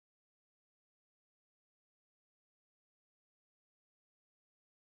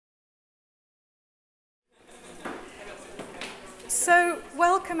So,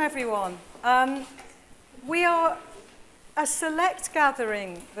 welcome everyone. We are a select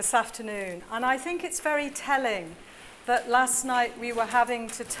gathering this afternoon, and I think it's very telling that last night we were having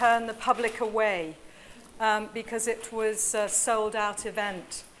to turn the public away because it was a sold-out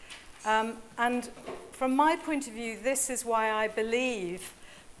event. And from my point of view, this is why I believe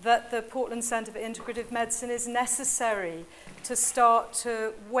that the Portland Centre for Integrative Medicine is necessary to start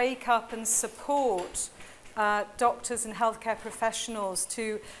to wake up and support doctors and healthcare professionals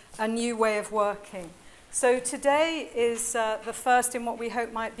to a new way of working. So today is the first in what we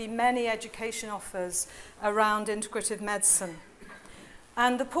hope might be many education offers around integrative medicine.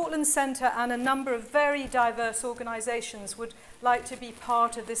 And the Portland Centre and a number of very diverse organisations would like to be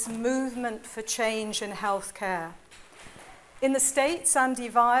part of this movement for change in healthcare. In the States, Andy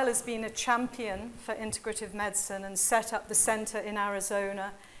Weil has been a champion for integrative medicine and set up the centre in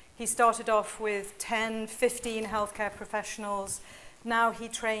Arizona. He started off with 10, 15 healthcare professionals. Now he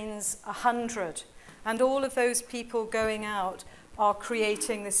trains 100. And all of those people going out are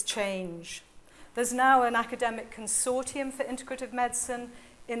creating this change. There's now an academic consortium for integrative medicine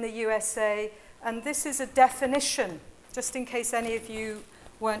in the USA, and this is a definition, just in case any of you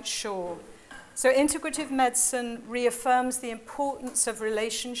weren't sure. So integrative medicine reaffirms the importance of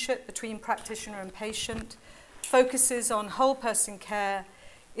relationship between practitioner and patient, focuses on whole person care,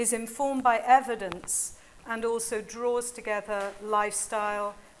 is informed by evidence, and also draws together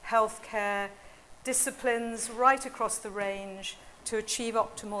lifestyle, healthcare, disciplines right across the range to achieve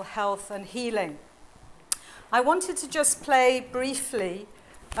optimal health and healing. I wanted to just play briefly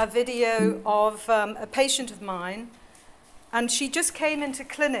a video of a patient of mine, and she just came into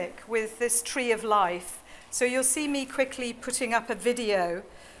clinic with this tree of life. So you'll see me quickly putting up a video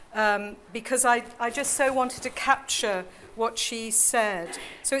because I just so wanted to capture what she said.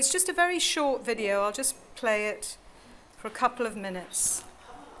 So it's just a very short video. I'll just play it for a couple of minutes.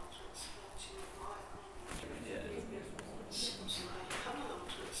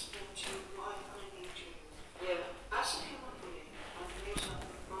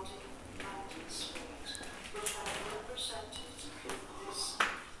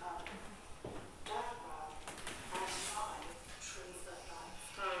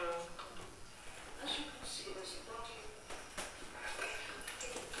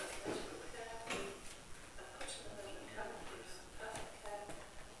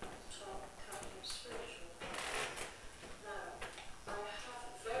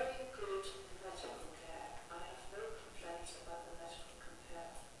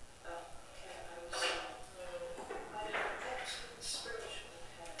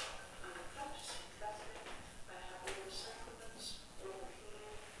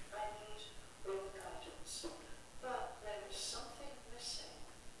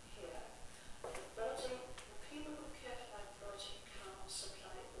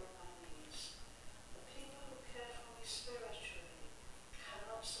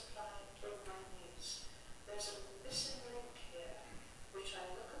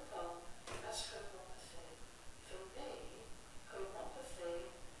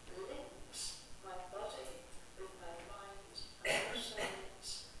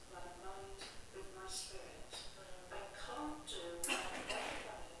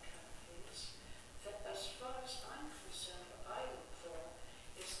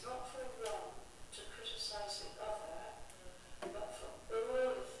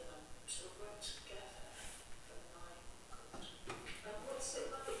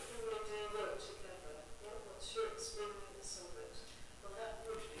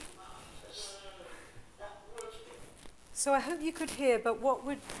 So I hope you could hear, but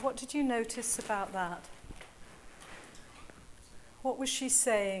what did you notice about that? What was she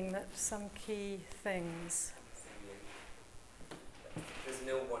saying, that some key things? There's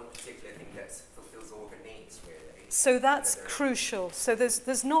no one particular thing that fulfills all her needs, really. So that's crucial. So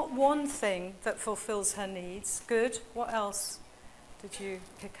there's not one thing that fulfills her needs. Good. What else did you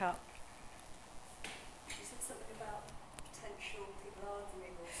pick up? She said something about potential people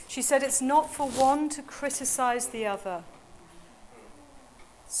arguing. She said it's not for one to criticize the other.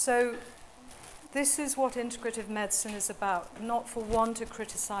 So this is what integrative medicine is about, not for one to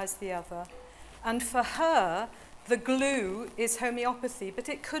criticize the other. And for her, the glue is homeopathy, but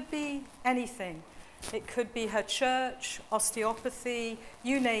it could be anything. It could be her church, osteopathy,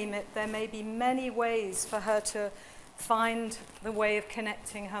 you name it. There may be many ways for her to find the way of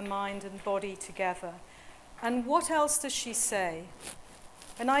connecting her mind and body together. And what else does she say?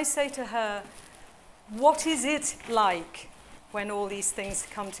 And I say to her, what is it like when all these things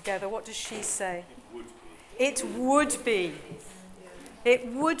come together? What does she say? It would be. It would be. It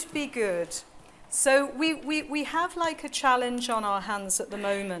would be good. So we have like a challenge on our hands at the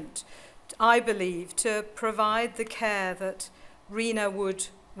moment, I believe, to provide the care that Rena would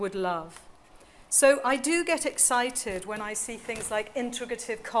love. So I do get excited when I see things like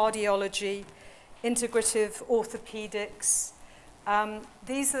integrative cardiology, integrative orthopedics.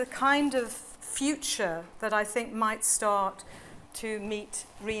 These are the kind of future that I think might start to meet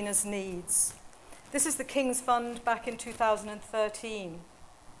Rena's needs. This is the King's Fund back in 2013,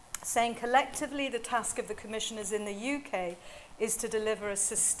 saying collectively the task of the commissioners in the UK is to deliver a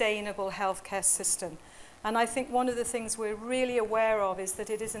sustainable healthcare system. And I think one of the things we're really aware of is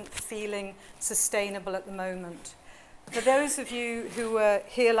that it isn't feeling sustainable at the moment. For those of you who were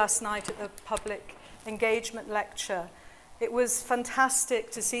here last night at the public engagement lecture, it was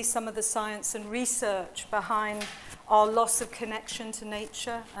fantastic to see some of the science and research behind our loss of connection to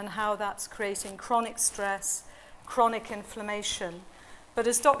nature and how that's creating chronic stress, chronic inflammation. But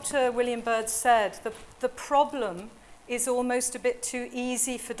as Dr. William Bird said, the problem is almost a bit too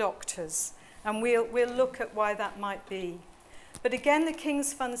easy for doctors. And we'll look at why that might be. But again, the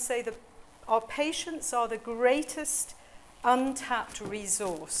King's Fund say that our patients are the greatest untapped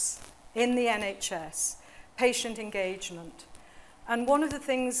resource in the NHS, patient engagement. And one of the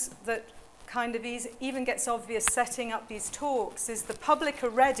things that kind of even gets obvious setting up these talks is the public are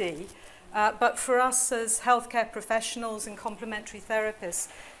ready, but for us as healthcare professionals and complementary therapists,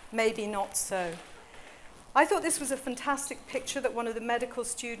 maybe not so. I thought this was a fantastic picture that one of the medical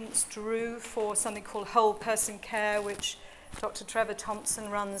students drew for something called Whole Person Care, which Dr. Trevor Thompson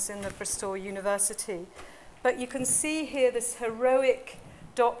runs in the Bristol University. But you can see here this heroic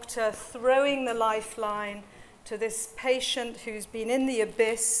doctor throwing the lifeline to this patient who's been in the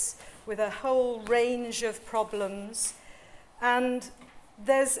abyss with a whole range of problems. And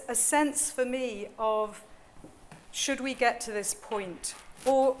there's a sense for me of, should we get to this point?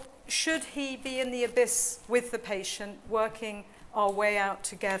 Or should he be in the abyss with the patient, working our way out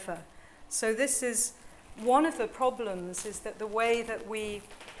together? So this is one of the problems, is that the way that we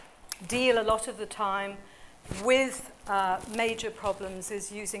deal a lot of the time with major problems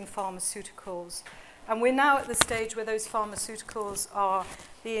is using pharmaceuticals. And we're now at the stage where those pharmaceuticals are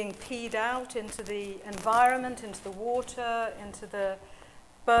being peed out into the environment, into the water, into the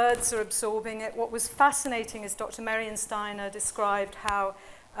birds are absorbing it. What was fascinating is Dr. Marion Steiner described how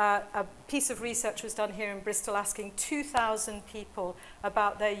a piece of research was done here in Bristol asking 2,000 people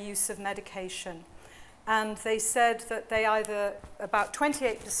about their use of medication. And they said that they about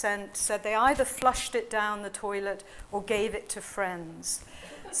 28% said they either flushed it down the toilet or gave it to friends.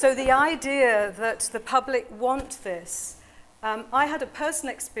 So the idea that the public want this, I had a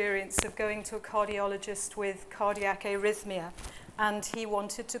personal experience of going to a cardiologist with cardiac arrhythmia, and he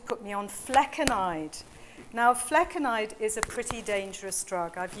wanted to put me on flecainide. Now, flecainide is a pretty dangerous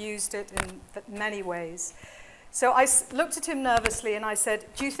drug. I've used it in many ways. So I looked at him nervously and I said,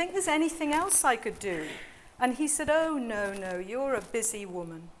 "Do you think there's anything else I could do?" And he said, "Oh, no, you're a busy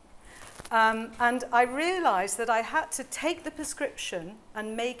woman." And I realized that I had to take the prescription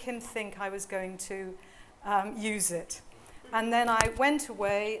and make him think I was going to use it. And then I went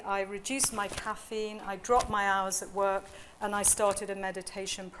away, I reduced my caffeine, I dropped my hours at work, and I started a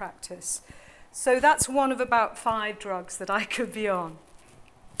meditation practice. So that's one of about 5 drugs that I could be on.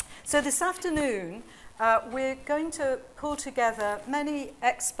 So this afternoon, we're going to pull together many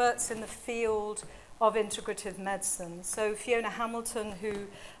experts in the field of integrative medicine. So Fiona Hamilton, who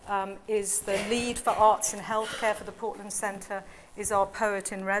is the lead for arts and healthcare for the Portland Centre, is our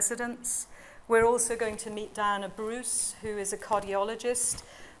poet in residence. We're also going to meet Diane Bruce, who is a cardiologist,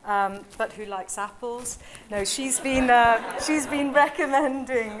 but who likes apples. No, she's been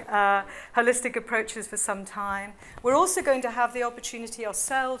recommending holistic approaches for some time. We're also going to have the opportunity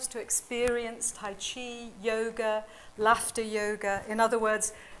ourselves to experience Tai Chi, yoga, laughter yoga. In other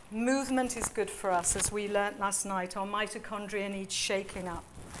words, movement is good for us, as we learnt last night. Our mitochondria needs shaking up.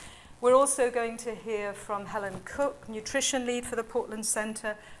 We're also going to hear from Helen Cook, nutrition lead for the Portland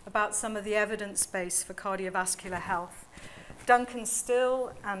Centre, about some of the evidence base for cardiovascular health. Duncan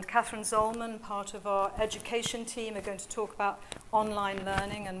Still and Catherine Zollman, part of our education team, are going to talk about online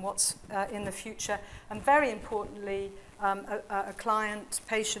learning and what's in the future. And very importantly, a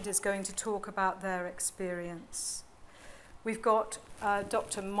patient is going to talk about their experience. We've got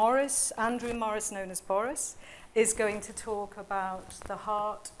Dr. Morrice, Andrew Morrice, known as Boris, is going to talk about the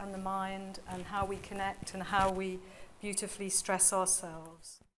heart and the mind and how we connect and how we beautifully stress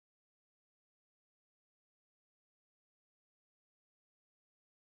ourselves.